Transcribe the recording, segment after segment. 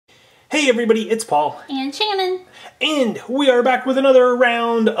Hey everybody, it's Paul. And Shannon. And we are back with another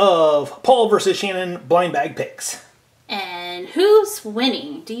round of Paul versus Shannon blind bag picks. And who's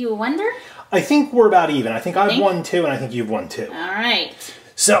winning? Do you wonder? I think we're about even. I think I've won 2 and I think you've won 2. Alright.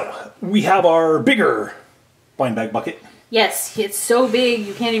 So, we have our bigger blind bag bucket. Yes, it's so big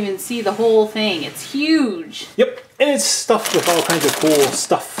you can't even see the whole thing. It's huge. Yep, and it's stuffed with all kinds of cool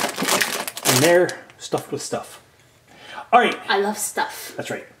stuff. And there, stuffed with stuff. Alright. I love stuff. That's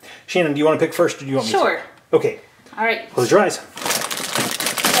right. Shannon, do you want to pick first or do you want me to? Sure. Okay. Alright. Close your eyes.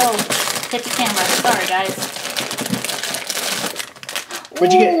 Oh, hit the camera. Sorry, guys.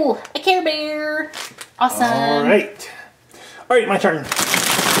 What'd you get? Ooh, a Care Bear. Awesome. Alright. Alright, my turn.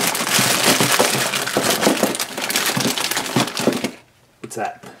 What's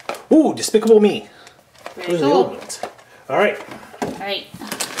that? Ooh, Despicable Me. Very Those cool. are the old ones. Alright. Alright.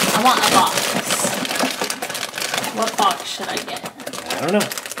 I want a box. What box should I get? I don't know.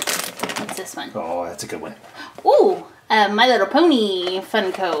 What's this one? Oh, that's a good one. Ooh, My Little Pony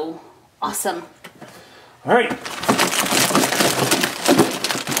Funko. Awesome. Alright.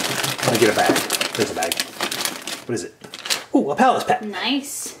 I get a bag. There's a bag. What is it? Ooh, a Palace Pet.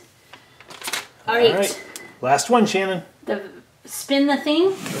 Nice. Alright. Last one, Shannon. Spin the thing.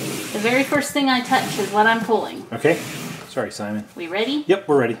 The very first thing I touch is what I'm pulling. Okay. Sorry, Simon. We ready? Yep,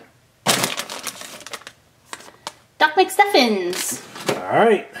 we're ready. Doc McStuffins.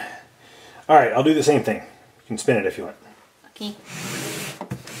 Alright. Alright, I'll do the same thing. You can spin it if you want. Okay.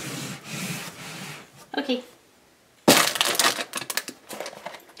 Okay.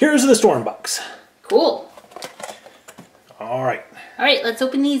 Here's the storm box. Cool. Alright. Alright, let's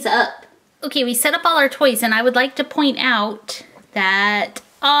open these up. Okay, we set up all our toys, and I would like to point out that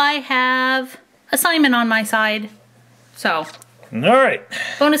I have a Simon on my side. So, Alright.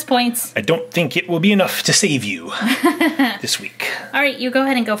 bonus points. I don't think it will be enough to save you this week. Alright, you go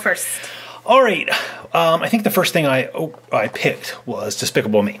ahead and go first. Alright. I think the first thing I picked was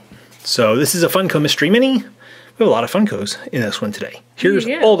Despicable Me. So this is a Funko Mystery Mini. We have a lot of Funkos in this one today. Here's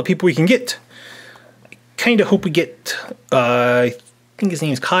all the people we can get. I kind of hope we get, I think his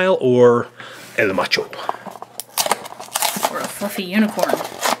name's Kyle or El Macho. Or a fluffy unicorn.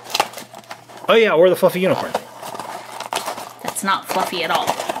 Oh yeah, or the Fluffy Unicorn. That's not fluffy at all.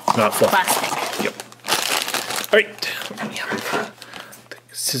 Not fluffy. Plastic. Yep. Alright.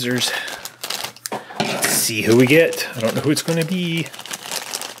 Scissors. Let's see who we get. I don't know who it's going to be.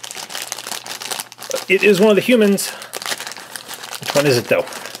 It is one of the humans. Which one is it though?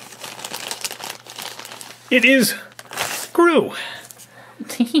 It is Gru.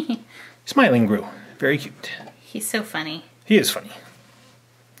 Smiling Gru. Very cute. He's so funny. He is funny.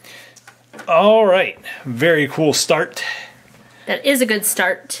 Alright. Very cool start. That is a good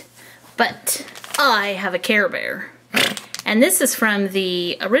start. But I have a Care Bear. And this is from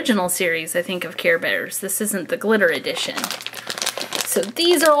the original series, I think, of Care Bears. This isn't the glitter edition. So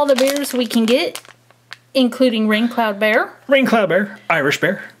these are all the bears we can get, including Rain Cloud Bear. Rain Cloud Bear. Irish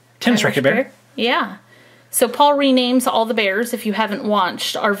Bear. Tennis Racket Bear. Yeah. So Paul renames all the bears if you haven't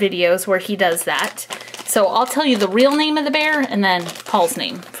watched our videos where he does that. So I'll tell you the real name of the bear and then Paul's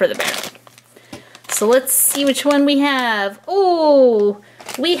name for the bear. So let's see which one we have. Oh,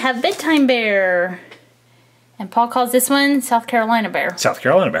 we have Bedtime Bear. And Paul calls this one South Carolina Bear. South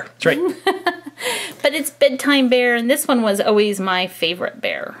Carolina Bear. That's right. But it's Bedtime Bear, and this one was always my favorite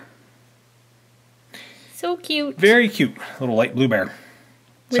bear. So cute. Very cute. Little light blue bear.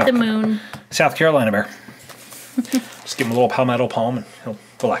 With the moon. South Carolina Bear. Just give him a little palmetto palm and he'll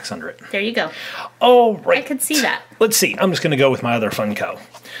relax under it. There you go. All right. I could see that. Let's see. I'm just going to go with my other Funko.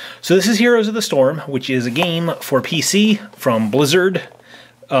 So this is Heroes of the Storm, which is a game for PC from Blizzard.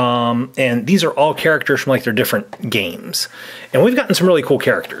 And these are all characters from like their different games. And we've gotten some really cool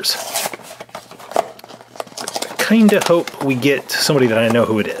characters. I kind of hope we get somebody that I know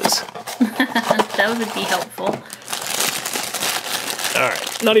who it is. That would be helpful.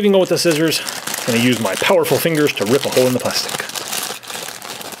 Alright, not even going with the scissors. I'm going to use my powerful fingers to rip a hole in the plastic.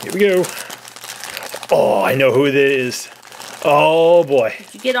 Here we go. Oh, I know who it is. Oh boy.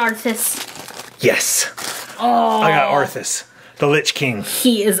 Did you get Arthas? Yes. Oh. I got Arthas, the Lich King.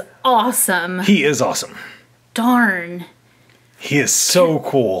 He is awesome. He is awesome. Darn. He is so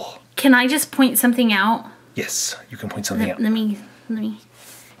cool. Can I just point something out? Yes, you can point something out. Let me.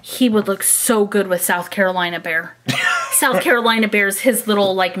 He would look so good with South Carolina Bear. South Carolina Bear's his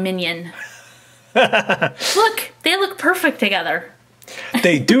little, like, minion. Look, they look perfect together.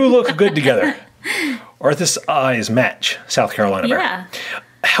 They do look good together. Arthas' eyes match South Carolina Bear. Yeah.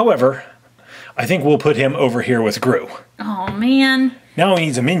 However, I think we'll put him over here with Oh, man. Now he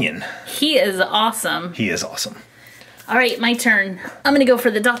needs a minion. He is awesome. He is awesome. All right, my turn. I'm gonna go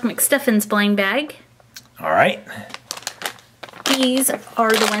for the Doc McStuffins blind bag. All right. These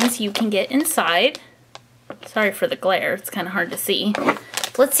are the ones you can get inside. Sorry for the glare, it's kind of hard to see.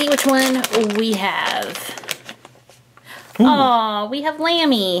 Let's see which one we have. Oh, we have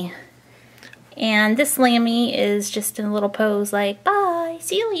Lammy. And this Lammy is just in a little pose like, bye,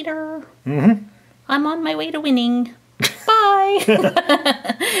 see you later. I'm on my way to winning.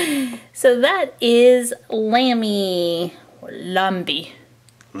 Bye. So that is Lammy. Or Lumbee.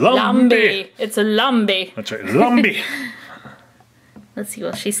 Lumbee. It's a Lumbee. That's right, Lumbee. Let's see,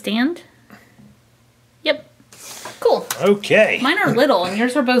 will she stand? Yep. Cool. Okay. Mine are little and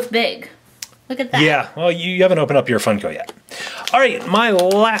yours are both big. Look at that. Yeah, well, you haven't opened up your Funko yet. All right, my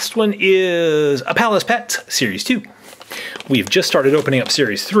last one is a Palace Pets Series 2. We've just started opening up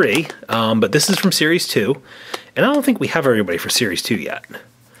Series 3, but this is from Series 2, and I don't think we have everybody for Series 2 yet.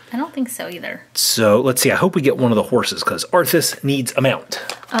 I don't think so either. So, let's see, I hope we get one of the horses, because Arthas needs a mount.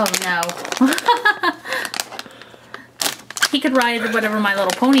 Oh, no. He could ride whatever My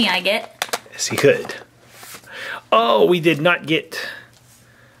Little Pony I get. Yes, he could. Oh, we did not get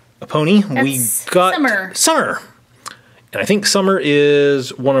a pony. That's we got Summer. Summer. And I think Summer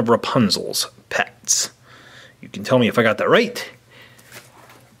is one of Rapunzel's pets. You can tell me if I got that right,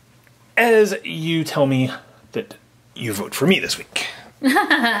 as you tell me that you vote for me this week.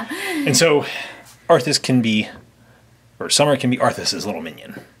 And so Arthas can be, or Summer can be Arthas's little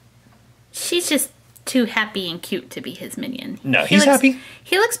minion. She's just too happy and cute to be his minion. No, he's happy.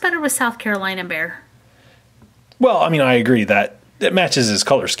 He looks better with South Carolina Bear. Well, I mean, I agree that it matches his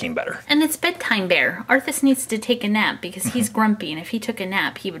color scheme better. And it's bedtime Bear. Arthas needs to take a nap because he's grumpy, and if he took a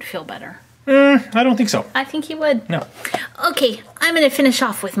nap, he would feel better. I don't think so. I think he would. No. Okay, I'm going to finish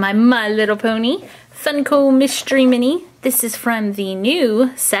off with My Little Pony Funko Mystery Mini. This is from the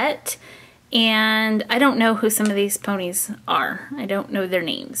new set, and I don't know who some of these ponies are. I don't know their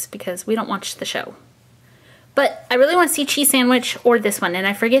names because we don't watch the show. But I really want to see Cheese Sandwich or this one, and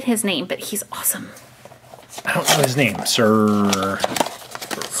I forget his name, but he's awesome. I don't know his name. Sir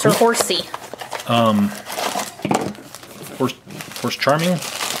Horsey. Horse Charming?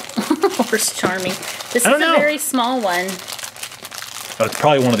 Horse Charming. This is a very small one. Oh, it's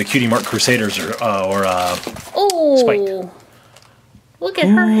probably one of the Cutie Mark Crusaders or oh, Spike. Look at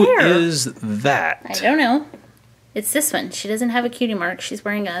her hair. Who is that? I don't know. It's this one. She doesn't have a cutie mark. She's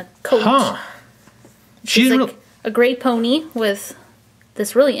wearing a coat. Huh. She's like a gray pony with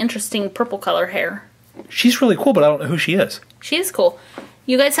this really interesting purple color hair. She's really cool, but I don't know who she is. She is cool.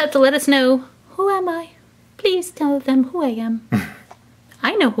 You guys have to let us know, who am I? Please tell them who I am.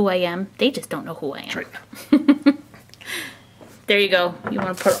 I know who I am. They just don't know who I am. That's right. There you go. You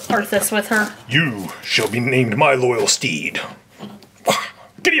want to put Arthas with her? You shall be named my loyal steed.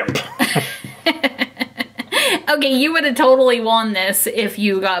 Giddy up! Okay, you would have totally won this if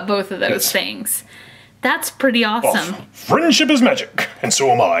you got both of those things. That's pretty awesome. Friendship is magic, and so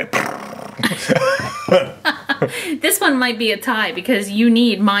am I. This one might be a tie because you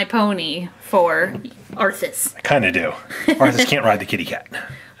need My Pony for Arthas. I kind of do. Arthas can't ride the kitty cat.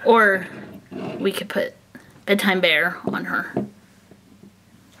 Or we could put Bedtime Bear on her.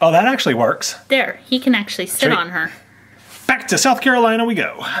 Oh, that actually works. There, he can actually sit on her. Back to South Carolina we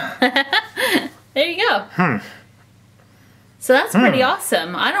go. There you go. So that's pretty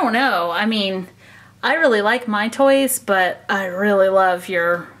awesome. I don't know. I mean, I really like my toys, but I really love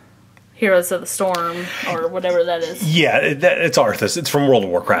your Heroes of the Storm or whatever that is. Yeah, it's Arthas. It's from World of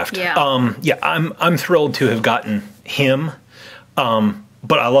Warcraft. Yeah. Yeah, I'm thrilled to have gotten him.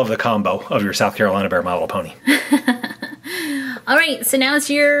 But I love the combo of your South Carolina Bear, My Little Pony. All right, so now it's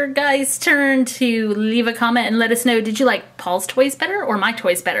your guys' turn to leave a comment and let us know, did you like Paul's toys better or my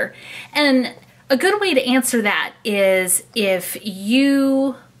toys better? And a good way to answer that is if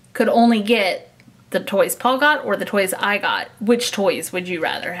you could only get the toys Paul got or the toys I got, which toys would you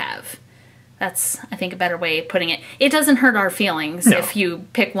rather have? That's, I think, a better way of putting it. It doesn't hurt our feelings if you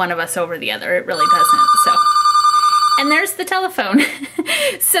pick one of us over the other. It really doesn't, so. And there's the telephone.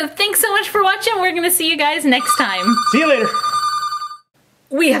 So thanks so much for watching. We're going to see you guys next time. See you later.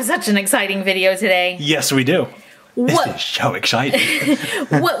 We have such an exciting video today. Yes, we do. This is so exciting.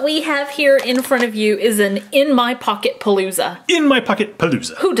 What we have here in front of you is an In My Pocket Palooza. In My Pocket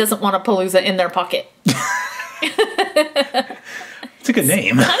Palooza. Who doesn't want a palooza in their pocket? It's a good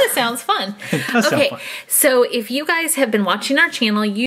name. Kind of sounds fun. It does sound fun. So if you guys have been watching our channel, you